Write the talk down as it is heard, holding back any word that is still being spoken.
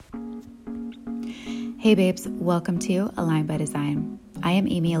Hey babes, welcome to Aligned by Design. I am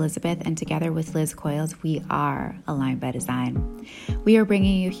Amy Elizabeth, and together with Liz Coyles, we are Aligned by Design. We are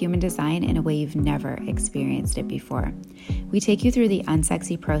bringing you human design in a way you've never experienced it before. We take you through the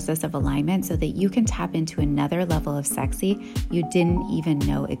unsexy process of alignment so that you can tap into another level of sexy you didn't even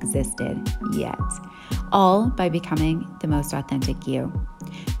know existed yet, all by becoming the most authentic you.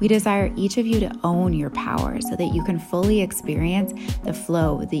 We desire each of you to own your power so that you can fully experience the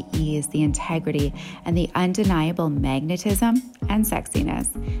flow, the ease, the integrity, and the undeniable magnetism and sexiness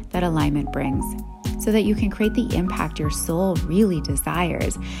that alignment brings, so that you can create the impact your soul really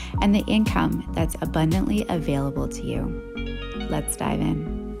desires and the income that's abundantly available to you. Let's dive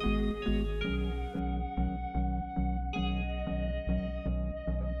in.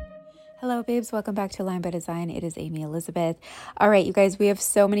 Hello, babes. Welcome back to Aligned by Design. It is Amy Elizabeth. All right, you guys, we have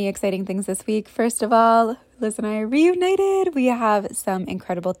so many exciting things this week. First of all, Liz and I are reunited. We have some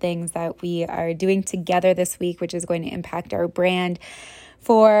incredible things that we are doing together this week, which is going to impact our brand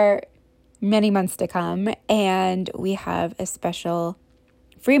for many months to come. And we have a special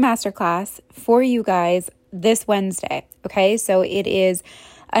free masterclass for you guys this Wednesday. Okay, so it is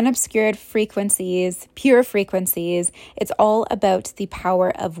unobscured frequencies, pure frequencies. It's all about the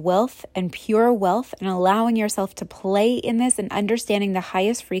power of wealth and pure wealth and allowing yourself to play in this and understanding the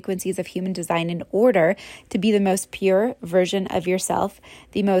highest frequencies of human design in order to be the most pure version of yourself,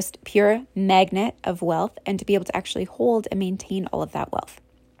 the most pure magnet of wealth, and to be able to actually hold and maintain all of that wealth.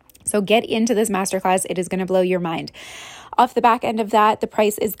 So get into this masterclass. It is going to blow your mind. Off the back end of that, the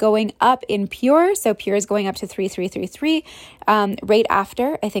price is going up in Pure. So Pure is going up to $3,333 right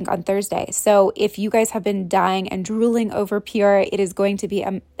after, I think, on Thursday. So if you guys have been dying and drooling over Pure, it is going to be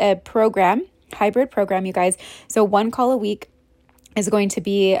a program, hybrid program, you guys. So one call a week is going to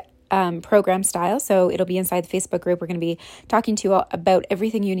be program style. So it'll be inside the Facebook group. We're going to be talking to you about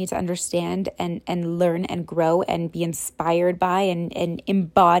everything you need to understand and learn and grow and be inspired by and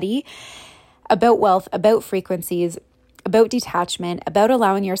embody about wealth, about frequencies, about detachment, about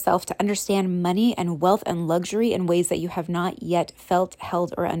allowing yourself to understand money and wealth and luxury in ways that you have not yet felt,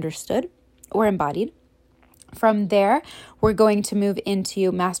 held, or understood or embodied. From there, we're going to move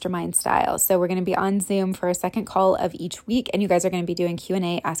into mastermind style. So we're going to be on Zoom for a second call of each week, and you guys are going to be doing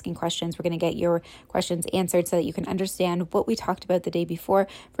Q&A, asking questions. We're going to get your questions answered so that you can understand what we talked about the day before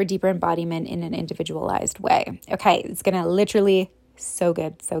for deeper embodiment in an individualized way. Okay, it's going to literally so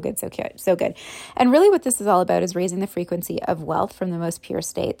good, so good, so cute, so good. And really what this is all about is raising the frequency of wealth from the most pure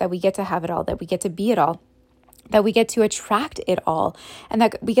state, that we get to have it all, that we get to be it all, that we get to attract it all, and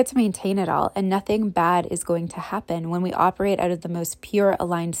that we get to maintain it all. And nothing bad is going to happen when we operate out of the most pure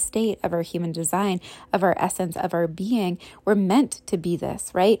aligned state of our human design, of our essence, of our being. We're meant to be this,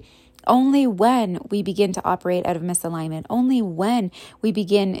 right? Only when we begin to operate out of misalignment, only when we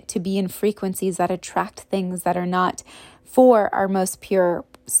begin to be in frequencies that attract things that are not for our most pure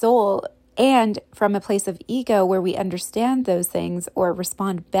soul, and from a place of ego where we understand those things or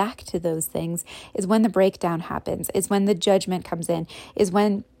respond back to those things, is when the breakdown happens, is when the judgment comes in, is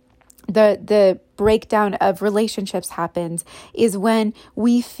when the breakdown of relationships happens, is when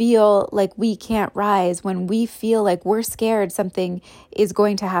we feel like we can't rise, when we feel like we're scared something is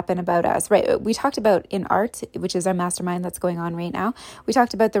going to happen about us, right? We talked about in art, which is our mastermind that's going on right now, we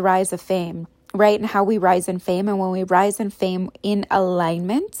talked about the rise of fame, right? And how we rise in fame. And when we rise in fame in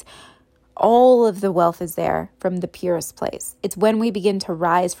alignment, all of the wealth is there from the purest place. It's when we begin to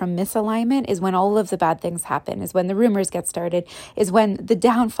rise from misalignment is when all of the bad things happen, is when the rumors get started, is when the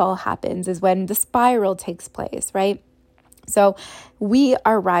downfall happens, is when the spiral takes place, right? So we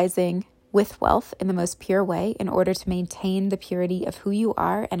are rising with wealth in the most pure way in order to maintain the purity of who you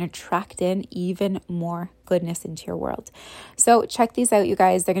are and attract in even more goodness into your world. So check these out, you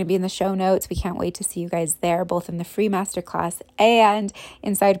guys. They're going to be in the show notes. We can't wait to see you guys there, both in the free masterclass and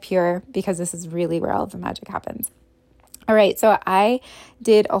inside Pure, because this is really where all of the magic happens. All right, so I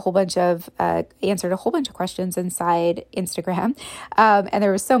did a whole bunch of, answered a whole bunch of questions inside Instagram, and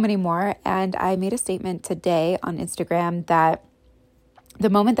there were so many more. And I made a statement today on Instagram that the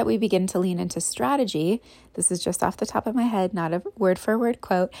moment that we begin to lean into strategy, this is just off the top of my head, not a word for word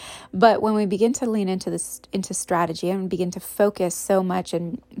quote, but when we begin to lean into strategy and begin to focus so much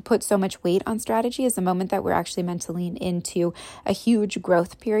and put so much weight on strategy, is the moment that we're actually meant to lean into a huge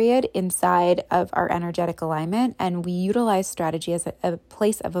growth period inside of our energetic alignment. And we utilize strategy as a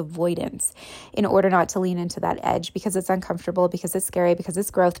place of avoidance in order not to lean into that edge, because it's uncomfortable, because it's scary, because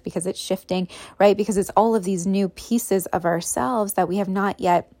it's growth, because it's shifting, right? Because it's all of these new pieces of ourselves that we have not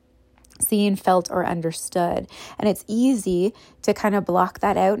yet seen, felt, or understood. And it's easy to kind of block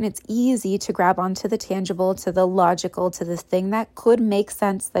that out. And it's easy to grab onto the tangible, to the logical, to the thing that could make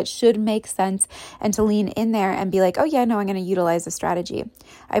sense, that should make sense, and to lean in there and be like, oh yeah, no, I'm going to utilize a strategy.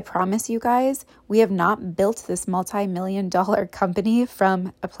 I promise you guys, we have not built this multi-million-dollar company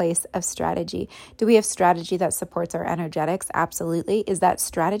from a place of strategy. Do we have strategy that supports our energetics? Absolutely. Is that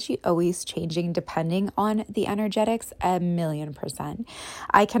strategy always changing depending on the energetics? 1,000,000%.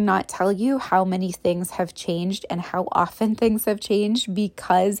 I cannot tell you how many things have changed and how often things have changed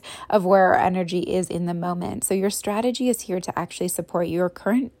because of where our energy is in the moment. So your strategy is here to actually support your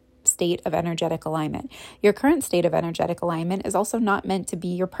current state of energetic alignment. Your current state of energetic alignment is also not meant to be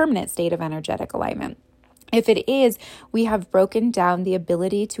your permanent state of energetic alignment. If it is, we have broken down the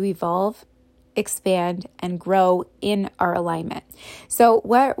ability to evolve, expand, and grow in our alignment. So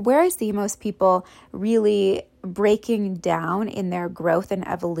where I see most people really breaking down in their growth and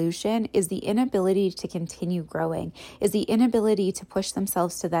evolution is the inability to continue growing, is the inability to push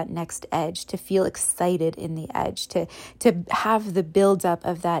themselves to that next edge, to feel excited in the edge, to have the buildup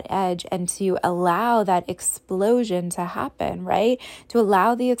of that edge, and to allow that explosion to happen, right? To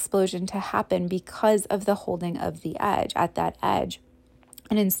allow the explosion to happen because of the holding of the edge at that edge.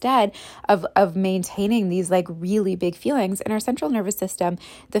 And instead of maintaining these like really big feelings in our central nervous system,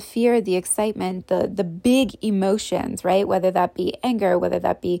 the fear, the excitement, the big emotions, right? Whether that be anger, whether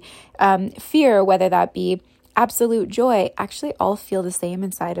that be fear, whether that be absolute joy, actually all feel the same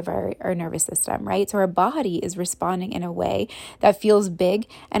inside of our nervous system, right? So our body is responding in a way that feels big,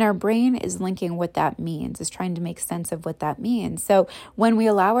 and our brain is linking what that means, is trying to make sense of what that means. So when we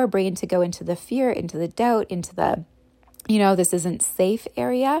allow our brain to go into the fear, into the doubt, into the this isn't safe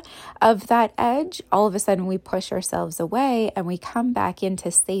area of that edge, all of a sudden we push ourselves away and we come back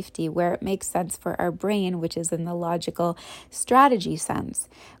into safety where it makes sense for our brain, which is in the logical strategy sense.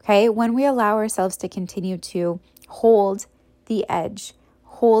 Okay. When we allow ourselves to continue to hold the edge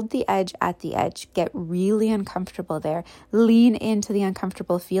at the edge, get really uncomfortable there, lean into the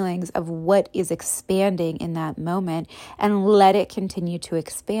uncomfortable feelings of what is expanding in that moment and let it continue to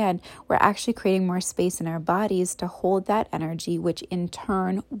expand, we're actually creating more space in our bodies to hold that energy, which in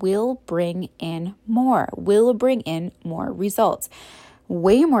turn will bring in more results,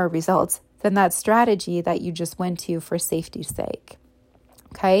 way more results than that strategy that you just went to for safety's sake.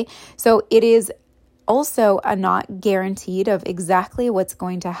 Okay, so it is also not guaranteed of exactly what's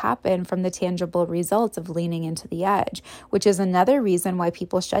going to happen from the tangible results of leaning into the edge, which is another reason why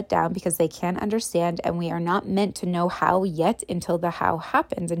people shut down, because they can't understand, and we are not meant to know how yet until the how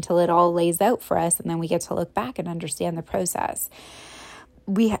happens, until it all lays out for us, and then we get to look back and understand the process.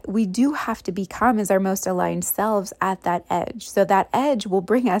 We do have to become as our most aligned selves at that edge. So that edge will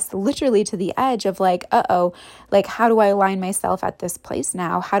bring us literally to the edge of like, how do I align myself at this place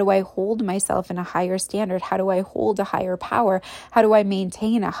now? How do I hold myself in a higher standard? How do I hold a higher power? How do I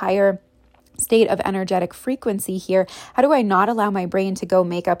maintain a higher state of energetic frequency here? How do I not allow my brain to go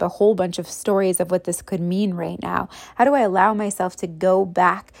make up a whole bunch of stories of what this could mean right now? How do I allow myself to go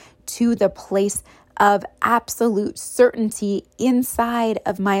back to the place of absolute certainty inside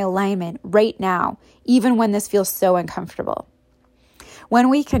of my alignment right now, even when this feels so uncomfortable? When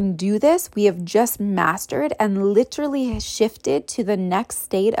we can do this, we have just mastered and literally shifted to the next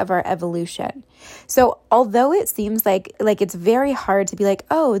state of our evolution. So although it seems like it's very hard to be like,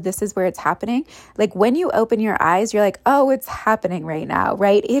 oh, this is where it's happening. Like when you open your eyes, you're like, oh, it's happening right now,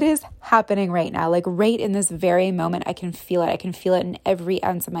 right? It is happening right now. Like right in this very moment, I can feel it. I can feel it in every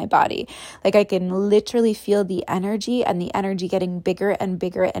ounce of my body. Like I can literally feel the energy and the energy getting bigger and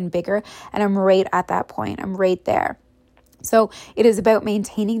bigger and bigger. And I'm right at that point. I'm right there. So it is about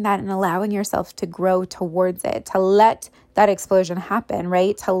maintaining that and allowing yourself to grow towards it, to let that explosion happen,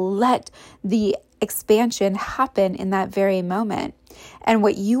 right? To let the expansion happen in that very moment. And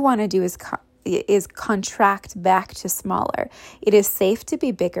what you want to do is contract back to smaller. It is safe to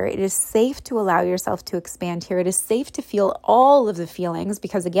be bigger. It is safe to allow yourself to expand here. It is safe to feel all of the feelings,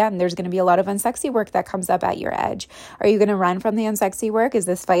 because again, there's going to be a lot of unsexy work that comes up at your edge. Are you going to run from the unsexy work? Is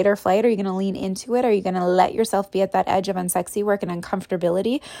this fight or flight? Are you going to lean into it? Are you going to let yourself be at that edge of unsexy work and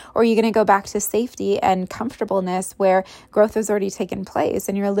uncomfortability? Or are you going to go back to safety and comfortableness where growth has already taken place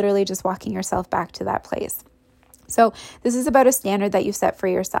and you're literally just walking yourself back to that place? So this is about a standard that you set for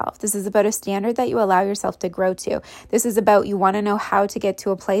yourself. This is about a standard that you allow yourself to grow to. This is about, you want to know how to get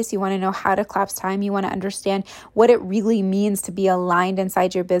to a place. You want to know how to collapse time. You want to understand what it really means to be aligned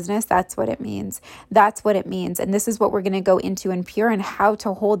inside your business. That's what it means. That's what it means. And this is what we're going to go into in Pure, and how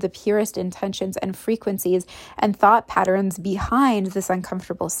to hold the purest intentions and frequencies and thought patterns behind this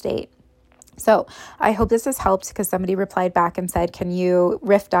uncomfortable state. So I hope this has helped, because somebody replied back and said, can you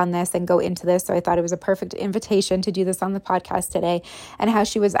riff on this and go into this? So I thought it was a perfect invitation to do this on the podcast today, and how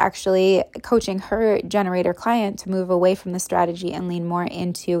she was actually coaching her generator client to move away from the strategy and lean more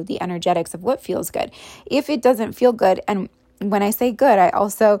into the energetics of what feels good. If it doesn't feel good, and when I say good,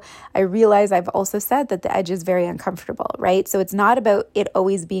 I realize I've also said that the edge is very uncomfortable, right? So it's not about it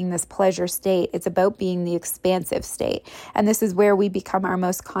always being this pleasure state. It's about being the expansive state. And this is where we become our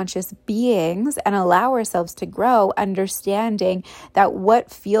most conscious beings and allow ourselves to grow, understanding that what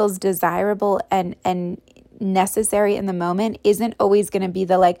feels desirable and necessary in the moment isn't always going to be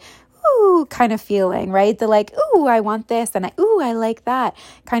the like, ooh, kind of feeling, right? The like, ooh, I want this, and I like that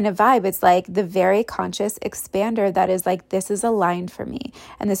kind of vibe. It's like the very conscious expander that is like, this is aligned for me,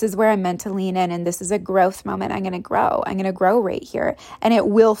 and this is where I'm meant to lean in, and this is a growth moment. I'm going to grow right here, and it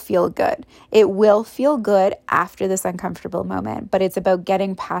will feel good. It will feel good after this uncomfortable moment, but it's about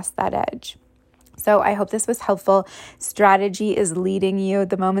getting past that edge. So I hope this was helpful. Strategy is leading you.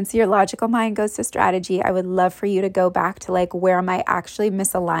 The moments your logical mind goes to strategy, I would love for you to go back to like, where am I actually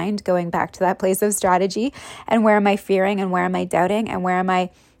misaligned? Going back to that place of strategy, and where am I fearing, and where am I doubting, and where am I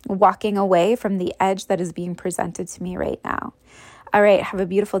walking away from the edge that is being presented to me right now? All right, have a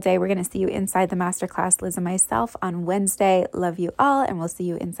beautiful day. We're going to see you inside the masterclass, Liz and myself, on Wednesday. Love you all, and we'll see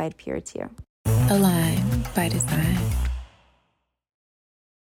you inside Pure 2. Align by Design.